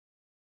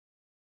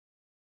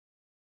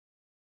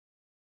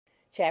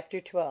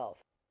Chapter 12.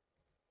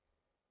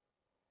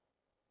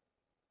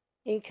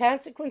 In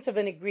consequence of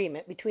an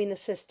agreement between the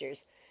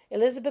sisters,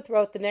 Elizabeth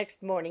wrote the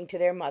next morning to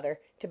their mother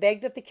to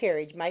beg that the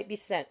carriage might be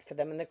sent for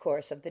them in the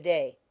course of the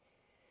day.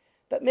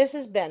 But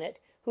Mrs.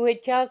 Bennet, who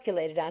had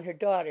calculated on her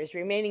daughters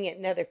remaining at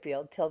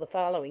Netherfield till the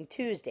following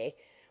Tuesday,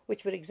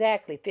 which would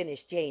exactly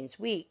finish Jane's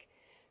week,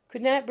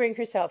 could not bring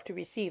herself to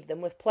receive them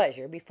with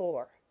pleasure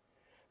before.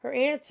 Her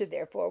answer,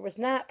 therefore, was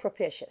not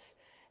propitious,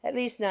 at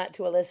least not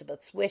to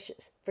Elizabeth's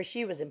wishes, for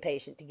she was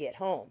impatient to get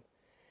home.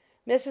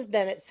 Mrs.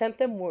 Bennet sent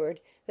them word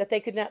that they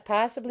could not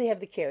possibly have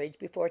the carriage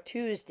before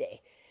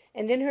Tuesday,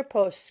 and in her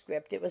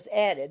postscript it was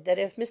added that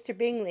if Mr.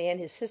 Bingley and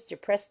his sister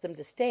pressed them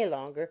to stay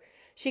longer,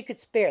 she could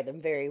spare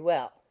them very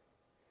well.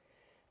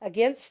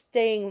 Against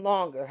staying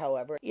longer,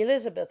 however,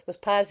 Elizabeth was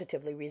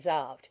positively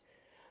resolved,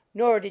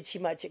 nor did she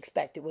much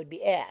expect it would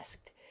be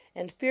asked,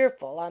 and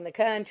fearful, on the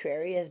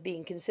contrary, as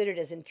being considered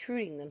as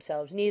intruding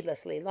themselves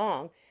needlessly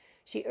long,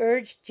 she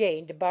urged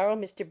Jane to borrow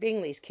Mr.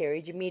 Bingley's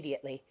carriage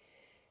immediately,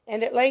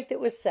 and at length it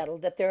was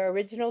settled that their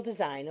original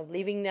design of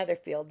leaving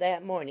Netherfield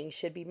that morning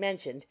should be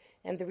mentioned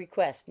and the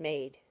request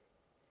made.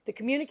 The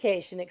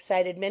communication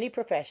excited many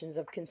professions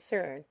of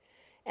concern,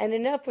 and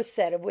enough was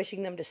said of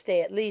wishing them to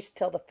stay at least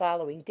till the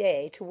following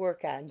day to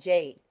work on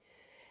Jane,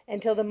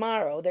 and till the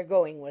morrow their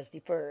going was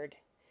deferred.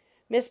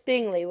 Miss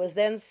Bingley was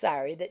then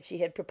sorry that she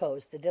had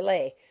proposed the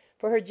delay,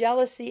 for her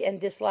jealousy and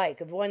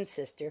dislike of one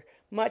sister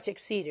much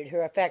exceeded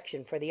her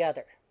affection for the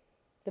other.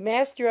 The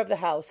master of the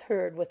house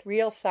heard with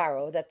real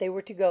sorrow that they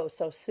were to go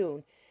so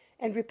soon,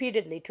 and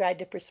repeatedly tried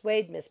to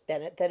persuade Miss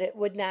Bennet that it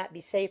would not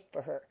be safe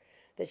for her,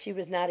 that she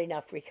was not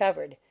enough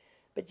recovered,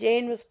 but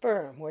Jane was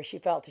firm where she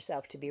felt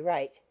herself to be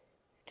right.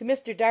 To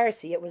Mr.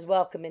 Darcy it was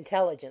welcome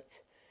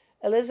intelligence.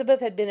 Elizabeth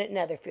had been at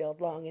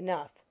Netherfield long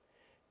enough.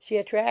 She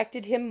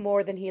attracted him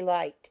more than he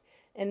liked,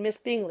 and Miss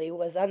Bingley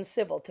was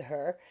uncivil to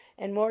her,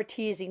 and more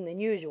teasing than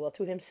usual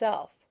to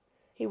himself.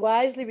 He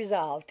wisely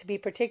resolved to be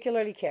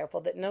particularly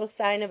careful that no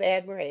sign of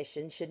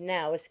admiration should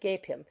now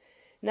escape him,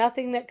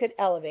 nothing that could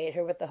elevate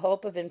her with the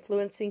hope of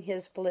influencing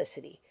his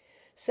felicity,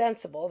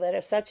 sensible that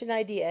if such an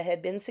idea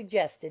had been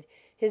suggested,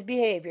 his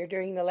behaviour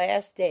during the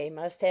last day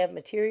must have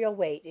material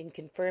weight in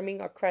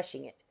confirming or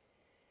crushing it.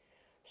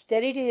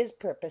 Steady to his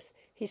purpose,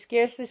 he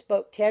scarcely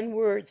spoke 10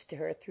 words to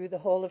her through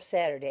the whole of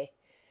Saturday,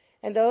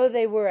 and though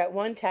they were at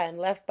one time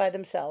left by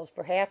themselves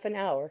for half an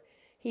hour,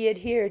 he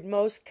adhered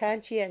most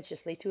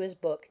conscientiously to his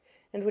book,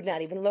 and would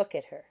not even look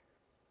at her.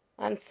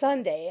 On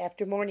Sunday,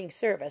 after morning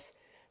service,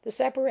 the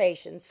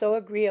separation, so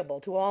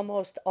agreeable to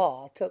almost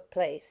all, took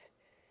place.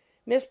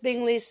 Miss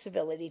Bingley's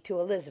civility to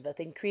Elizabeth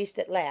increased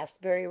at last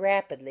very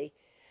rapidly,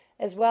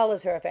 as well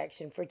as her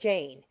affection for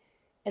Jane,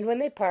 and when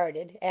they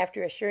parted,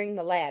 after assuring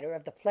the latter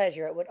of the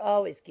pleasure it would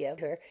always give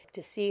her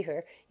to see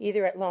her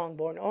either at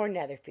Longbourn or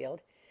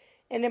Netherfield,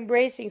 and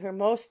embracing her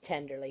most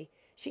tenderly,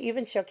 she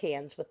even shook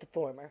hands with the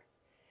former.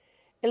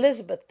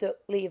 Elizabeth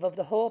took leave of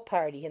the whole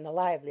party in the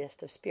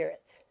liveliest of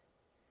spirits.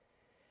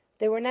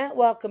 They were not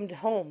welcomed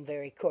home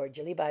very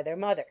cordially by their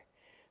mother.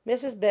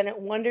 Mrs. Bennet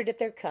wondered at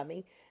their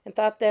coming, and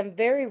thought them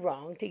very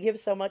wrong to give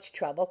so much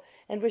trouble,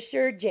 and was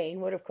sure Jane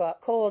would have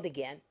caught cold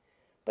again;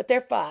 but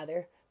their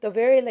father, though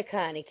very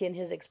laconic in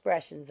his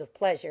expressions of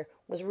pleasure,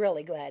 was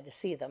really glad to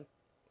see them.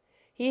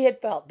 He had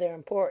felt their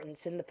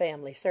importance in the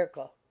family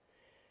circle.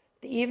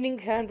 The evening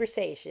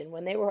conversation,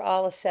 when they were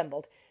all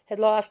assembled, had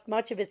lost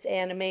much of its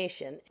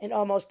animation, and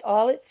almost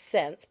all its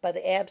sense, by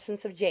the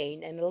absence of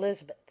Jane and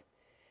Elizabeth.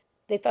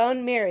 They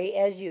found Mary,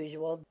 as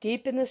usual,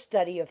 deep in the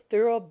study of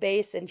thorough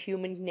base and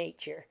human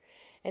nature,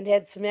 and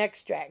had some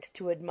extracts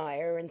to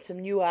admire, and some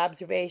new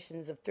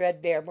observations of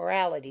threadbare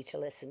morality to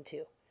listen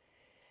to.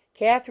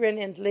 Catherine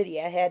and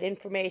Lydia had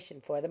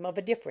information for them of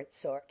a different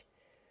sort.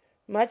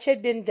 Much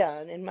had been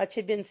done, and much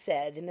had been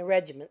said, in the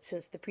regiment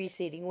since the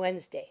preceding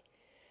Wednesday.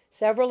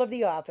 Several of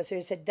the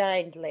officers had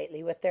dined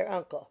lately with their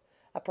uncle,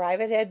 a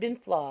private had been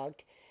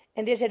flogged,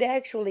 and it had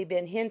actually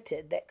been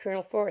hinted that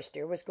Colonel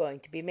Forster was going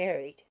to be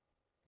married.